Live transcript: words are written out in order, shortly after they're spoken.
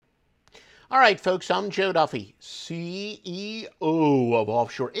All right, folks, I'm Joe Duffy, CEO of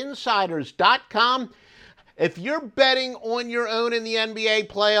OffshoreInsiders.com. If you're betting on your own in the NBA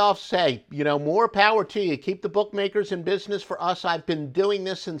playoffs, hey, more power to you. Keep the bookmakers in business. For us, I've been doing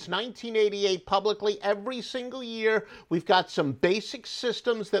this since 1988 publicly every single year. We've got some basic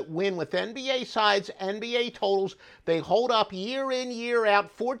systems that win with NBA sides, NBA totals. They hold up year in, year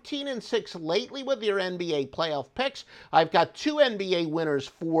out, 14-6 lately with your NBA playoff picks. I've got two NBA winners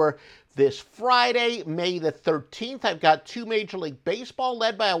for this Friday, May the 13th. I've got two Major League Baseball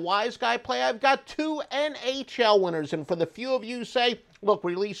led by a wise guy play. I've got two NHL winners. And for the few of you who say, look,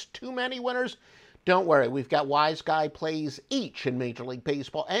 release too many winners, don't worry. We've got wise guy plays each in Major League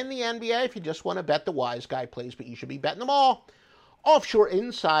Baseball and the NBA if you just want to bet the wise guy plays, but you should be betting them all.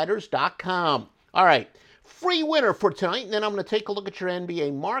 OffshoreInsiders.com. All right. Free winner for tonight, and then I'm going to take a look at your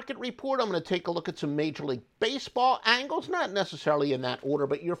NBA market report. I'm going to take a look at some Major League Baseball angles, not necessarily in that order,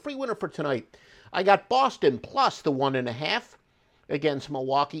 but your free winner for tonight. I got Boston plus the 1.5 against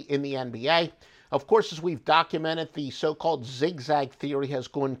Milwaukee in the NBA. Of course, as we've documented, the so-called zigzag theory has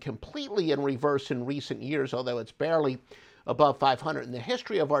gone completely in reverse in recent years, although it's barely above 500 in the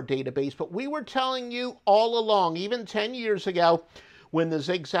history of our database. But we were telling you all along, even 10 years ago, when the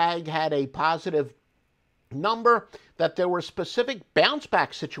zigzag had a positive number, that there were specific bounce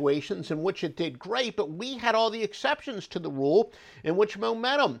back situations in which it did great, but we had all the exceptions to the rule in which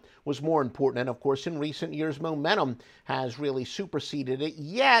momentum was more important. And of course, in recent years, momentum has really superseded it.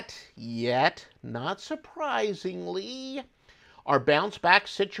 Yet, not surprisingly, our bounce back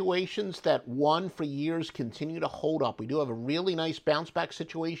situations that won for years continue to hold up. We do have a really nice bounce back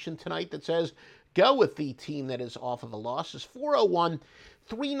situation tonight that says go with the team that is off of a loss. Is 401,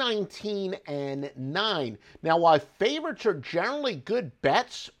 319, and 9. Now, while favorites are generally good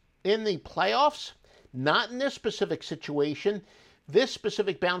bets in the playoffs, not in this specific situation. This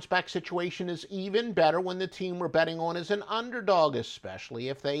specific bounce back situation is even better when the team we're betting on is an underdog, especially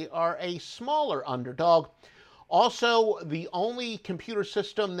if they are a smaller underdog. Also, the only computer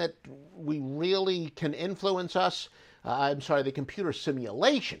system that we really can influence us, the computer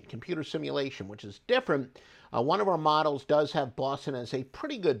simulation, which is different. One of our models does have Boston as a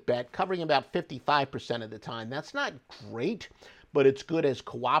pretty good bet, covering about 55% of the time. That's not great, but it's good as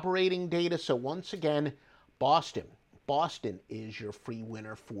cooperating data. So once again, Boston is your free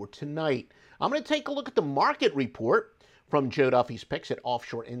winner for tonight. I'm going to take a look at the market report from Joe Duffy's Picks at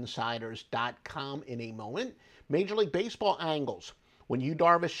OffshoreInsiders.com in a moment. Major League Baseball angles. When Yu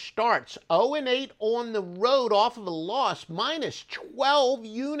Darvish starts 0-8 on the road off of a loss, minus 12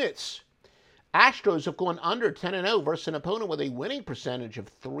 units. Astros have gone under 10-0 versus an opponent with a winning percentage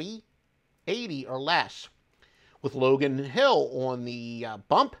of .380 or less. With Logan Hill on the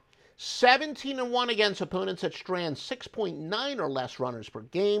bump, 17-1 against opponents that strand 6.9 or less runners per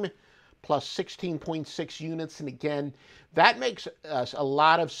game, plus 16.6 units. And again, that makes us a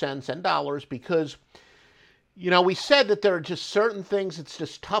lot of sense and dollars because we said that there are just certain things it's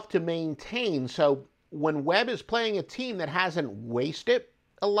just tough to maintain. So when Webb is playing a team that hasn't wasted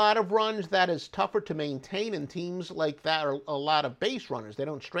a lot of runs, that is tougher to maintain, and teams like that are a lot of base runners. They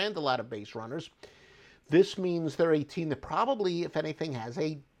don't strand a lot of base runners. This means they're a team that probably, if anything, has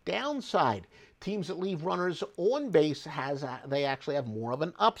a downside. Teams that leave runners on base, they actually have more of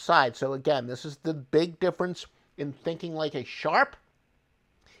an upside. So again, this is the big difference in thinking like a sharp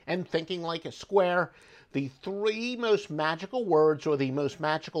and thinking like a square. The three most magical words, or the most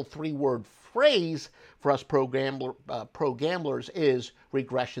magical three-word phrase for us pro gamblers is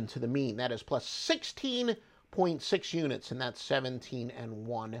regression to the mean. That is plus 16.6 units, and that's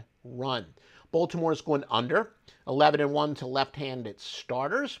 17-1 run. Baltimore's going under 11-1 to left-handed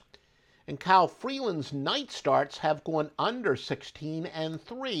starters. And Kyle Freeland's night starts have gone under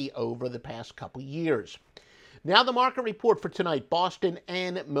 16-3 over the past couple years. Now the market report for tonight, Boston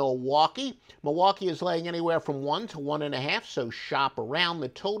and Milwaukee. Milwaukee is laying anywhere from 1 to 1.5, so shop around. The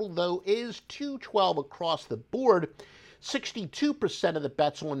total, though, is 212 across the board. 62% of the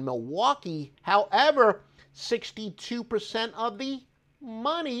bets on Milwaukee. However, 62% of the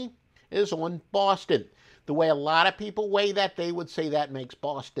money is on Boston. The way a lot of people weigh that, they would say that makes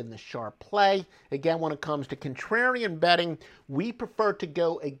Boston the sharp play. Again, when it comes to contrarian betting, we prefer to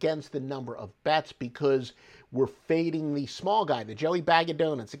go against the number of bets because we're fading the small guy, the Joey Bag of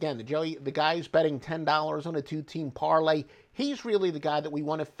Donuts. Again, the guy who's betting $10 on a two-team parlay, he's really the guy that we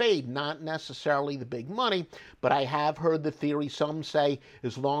want to fade, not necessarily the big money. But I have heard the theory, some say,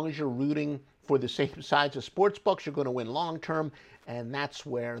 as long as you're rooting for the same sides of sports books, you're going to win long term, and that's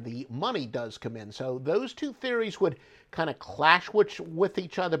where the money does come in. So those two theories would kind of clash with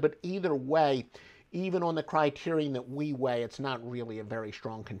each other, but either way, even on the criterion that we weigh, it's not really a very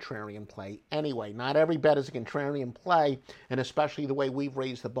strong contrarian play anyway. Not every bet is a contrarian play, and especially the way we've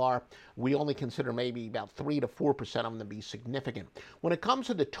raised the bar, we only consider maybe about 3 to 4% of them to be significant. When it comes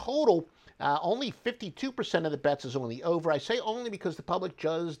to the total, only 52% of the bets is on the over. I say only because the public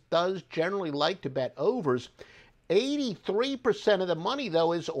does generally like to bet overs. 83% of the money,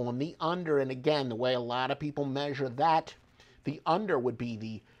 though, is on the under. And again, the way a lot of people measure that, the under would be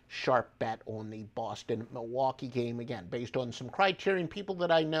the sharp bet on the Boston-Milwaukee game, again, based on some criterion. People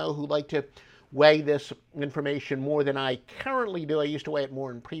that I know who like to weigh this information more than I currently do. I used to weigh it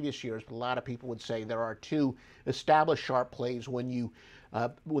more in previous years, but a lot of people would say there are two established sharp plays when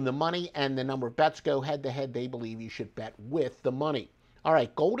the money and the number of bets go head-to-head. They believe you should bet with the money. All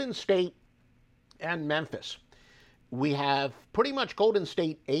right, Golden State and Memphis. We have pretty much Golden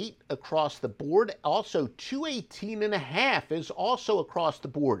State 8 across the board. Also, 218.5 is also across the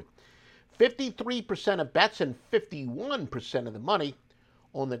board. 53% of bets and 51% of the money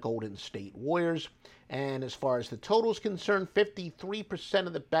on the Golden State Warriors. And as far as the total is concerned, 53%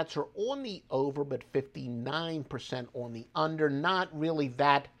 of the bets are on the over, but 59% on the under. Not really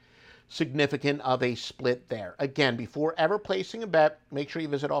that significant of a split there. Again, before ever placing a bet, make sure you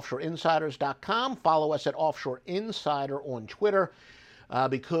visit offshoreinsiders.com. Follow us at Offshore Insider on Twitter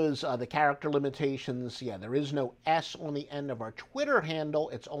because the character limitations, there is no S on the end of our Twitter handle.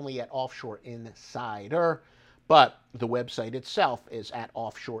 It's only at Offshore Insider. But the website itself is at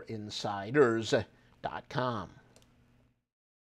offshoreinsiders.com.